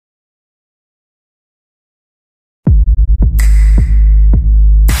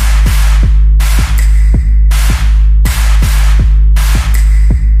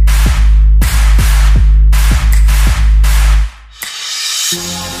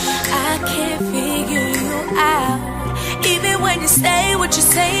I can't figure you out. Even when you say what you're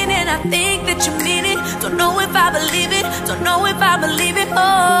saying and I think that you mean it. Don't know if I believe it, don't know if I believe it.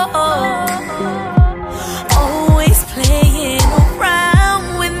 Oh, always playing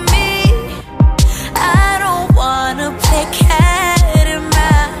around with me. I don't wanna play cat and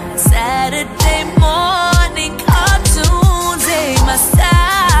mouse. Saturday morning cartoons ain't my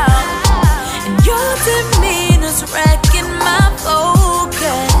style, and your demeanor's wrecking my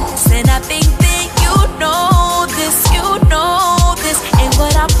focus. And I think that you know this ain't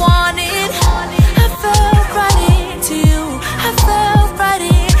what I wanted. I fell right into you, I fell right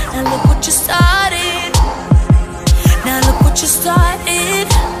in. Now look what you started, now look what you started.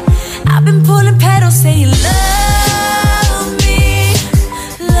 I've been pulling petals saying love me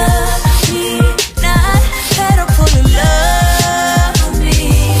not. Petal pulling love me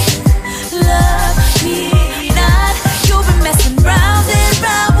not. You've been messing round and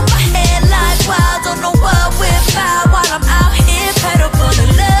round with my head like wild. Don't know what we're about while I'm out here. Petal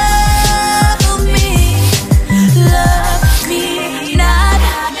pulling love me not.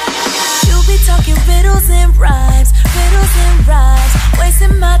 You be talking riddles and rhymes,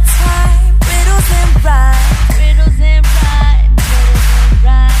 wasting my time. Riddles and rhymes, riddles and rhymes, riddles and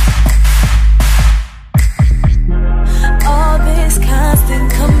rhymes. All this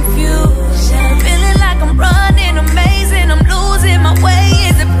constant confusion, feeling like I'm running a maze and I'm losing my way.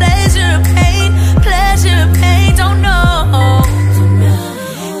 Is it pleasure or pain? Pleasure or pain? Don't know.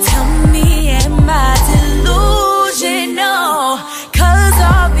 Tell me, am I delusional? 'Cause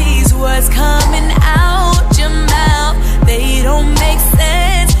all these words coming out your mouth, they don't make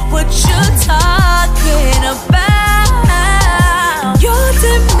sense. What you're talking about, your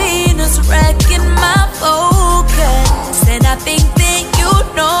demeanor's wrecking my focus. And I think that you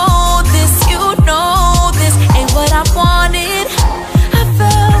know this ain't what I wanted. I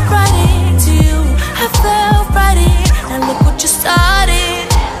fell right into you, I fell right in. Now look what you started,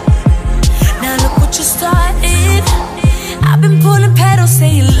 now look what you started. I've been pulling petals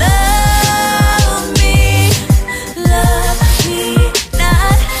saying love me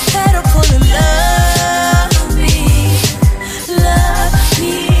not. Petal pulling love me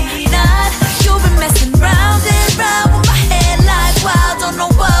not. You've been messing round and round with my head like wild. Don't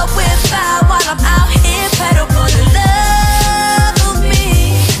know what we're about while I'm out here. Petal pulling love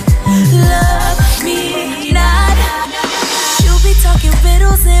me not. You be talking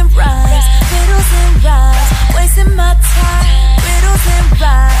riddles and rhymes, wasting my time. Riddles and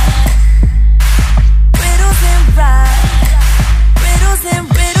rhymes, riddles and rhymes, riddles and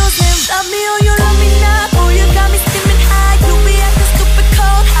love me or you love me not. Oh, you got me steaming high. You be acting stupid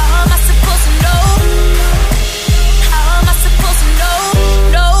cold. How am I supposed to know? How am I supposed to know?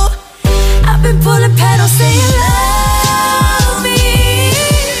 No, I've been pulling petals saying love me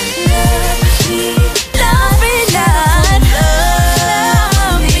not.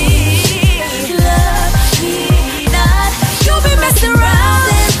 Love me not. You've been messing round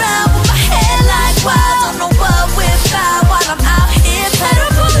and round with my head like wild. Don't know what we're about while I'm out here. Petal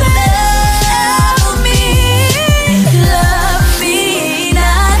pulling love me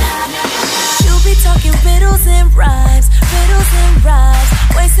not. You be talking riddles and rhymes,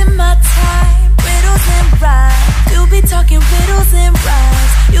 wasting my time. Riddles and rhymes. You be talking riddles and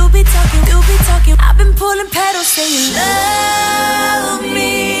rhymes. You be talking. I've been pulling petals saying love.